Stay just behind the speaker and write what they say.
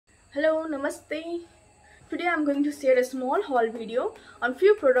Hello, namaste. Today I'm going to share a small haul video on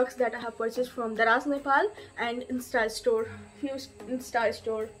few products that I have purchased from Daraz Nepal and Insta store.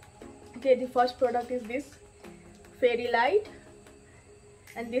 Okay, the first product is this fairy light,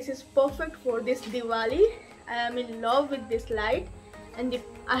 and this is perfect for this Diwali. I am in love with this light, and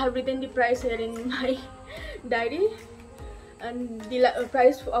I have written the price here in my diary. And the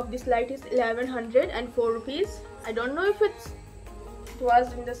price of this light is 1104 rupees. I don't know if it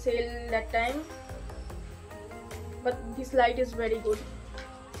was in the sale that time, but this light is very good.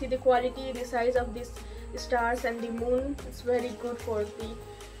 See the quality, the size of these stars and the moon. It's very good for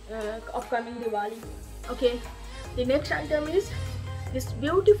the upcoming Diwali. Okay, the next item is this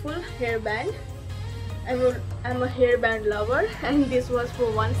beautiful hairband. I'm a hairband lover, and this was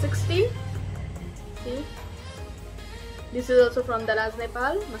for 160. See, this is also from Daraz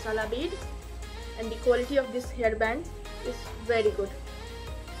Nepal, masala bead, and the quality of this hairband is very good.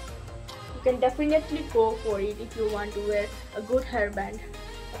 You can definitely go for it if you want to wear a good hairband.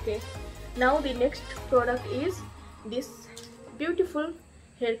 Okay, now the next product is this beautiful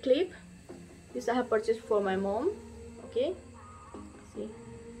hair clip. This I have purchased for my mom. Okay, see,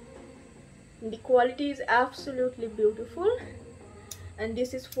 the quality is absolutely beautiful, and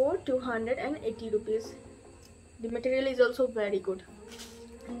this is for 280 rupees. The material is also very good.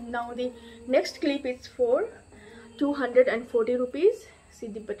 Now the next clip is for 240 rupees. See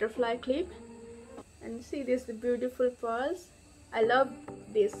the butterfly clip, and see this beautiful pearls. I love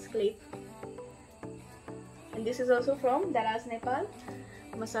this clip, and this is also from Daraz Nepal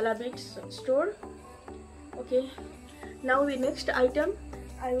masala bead store. Okay, now the next item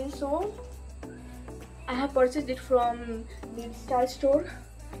I will show. I have purchased it from the style store.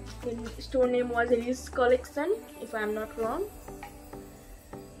 The store name was Reez collection, if I am not wrong.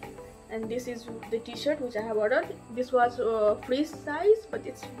 And this is the t-shirt which I have ordered. This was free size, but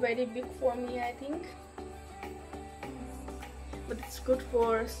it's very big for me, I think. But it's good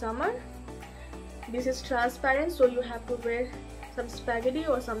for summer. This is transparent, so you have to wear some spaghetti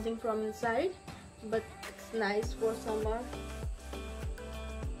or something from inside, but it's nice for summer.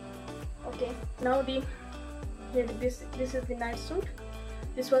 Okay, now this is the night suit.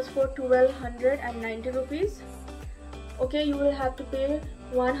 This was for 1290 rupees. Okay, you will have to pay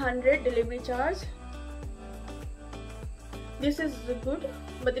 100 delivery charge. This is good,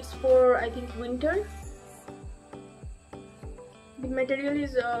 but it's for, I think, winter. The material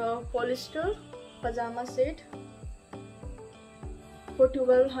is polyester pajama set for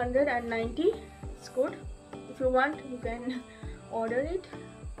 1290. It's good. If you want, you can order it.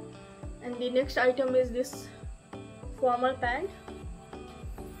 And the next item is this formal pant,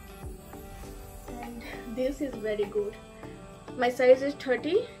 and this is very good. My size is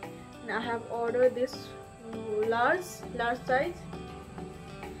 30, and I have ordered this large size.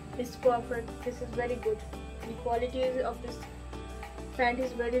 It's perfect. This is very good. The quality of this pant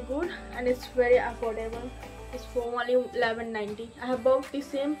is very good, and it's very affordable. It's for only 1190. I have bought the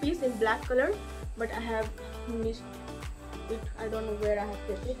same piece in black color, but I have missed it. I don't know where I have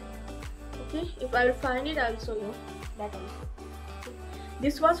kept it. Okay, if I will find it, I will show you that also.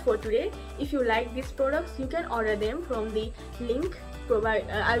 This was for today. If you like these products, you can order them from the link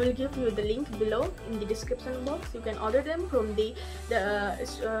I will give you the link below in the description box. You can order them from the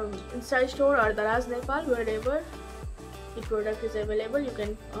Insta store or Daraz Nepal, wherever the product is available. You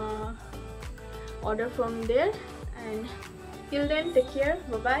can order from there. And till then, take care.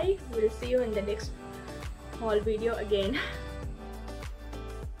 Bye bye. We'll see you in the next haul video again.